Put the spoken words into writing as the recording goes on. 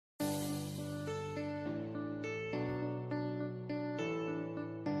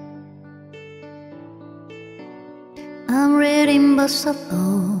I'm reading books of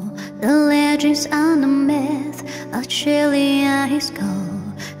old, the legends and the myth of Chile and his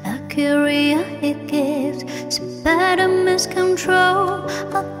gold, Mercury he gives, Spider-Man's control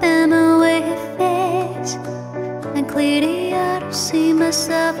of them away he fades. And clearly I don't see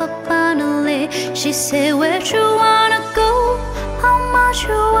myself finally. She said, where'd you wanna go? How much you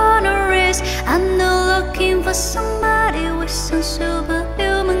wanna risk? I'm not looking for somebody with some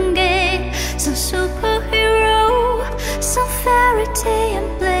superhuman gift, some superhero, some fairy tale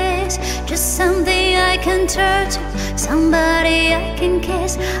and bliss. Just something I can turn to, somebody I can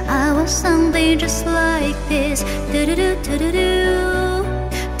kiss. I want something just like this. Do-do-do, do-do-do,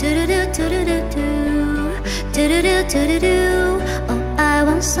 do-do-do, do-do-do, do-do-do, do-do-do. Oh, I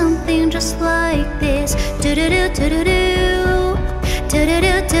want something just like this. Do-do-do, do-do-do,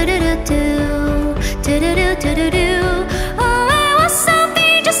 do-do-do, do-do-do, do-do-do, do-do-do. Oh, I want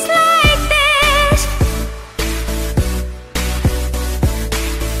something just like this.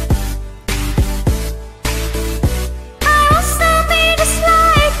 I want something just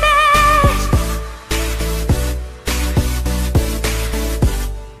like this.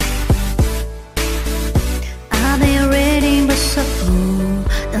 I've been reading books of old,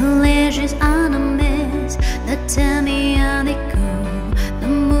 the legends and the myths that tell me how they go. The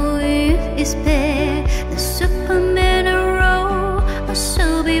movie is bad, the Superman role, or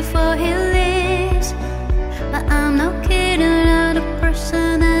so before he lives. But I'm not kidding about the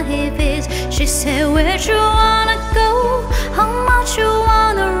person that he is. She said, where'd you wanna go? How much you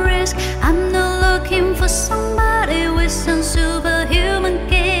wanna risk? I'm not looking for somebody with some superhuman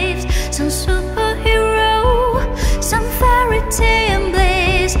gifts, some superhero, some fairy tale and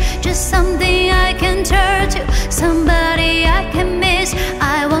bliss. Just something I can turn to, somebody I can miss.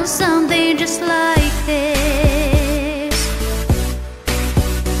 I want something just like this.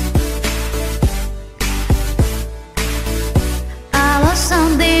 I want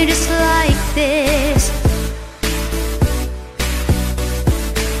something just like this.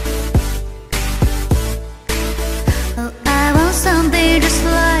 Oh, I want something just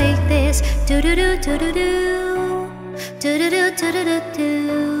like this. Do-do-do, do-do-do, do-do-do, do-do-do,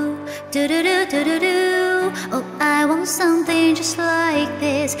 do-do-do, do-do-do. Oh, I want something just like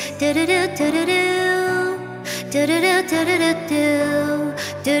this. Do-do-do, do-do-do, do-do-do, do-do-do,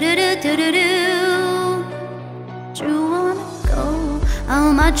 do-do-do, do-do-do. Do you wanna go?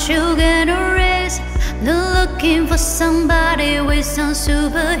 How much you gonna risk? Not looking for somebody with some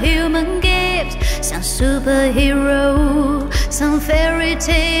superhuman gifts, some superhero, some fairy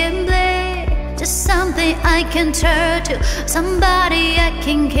tale and bliss. Just something I can turn to, somebody I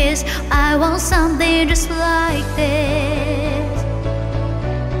can kiss. I want something just like this.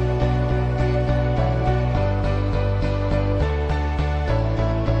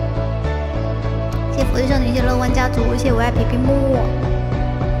 谢谢佛系少女，谢谢乐观家族，谢谢我爱皮皮木。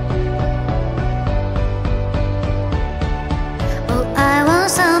Oh, I want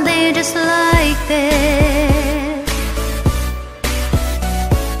something just like this.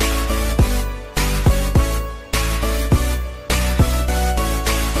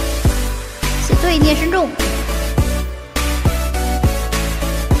 谢谢对念深重。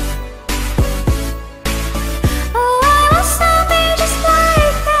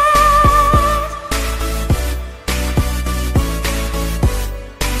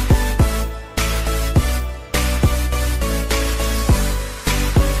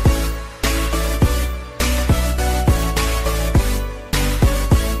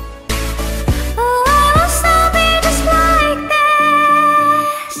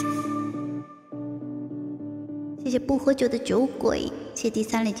谢谢不喝酒的酒鬼，谢谢第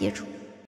三类接触。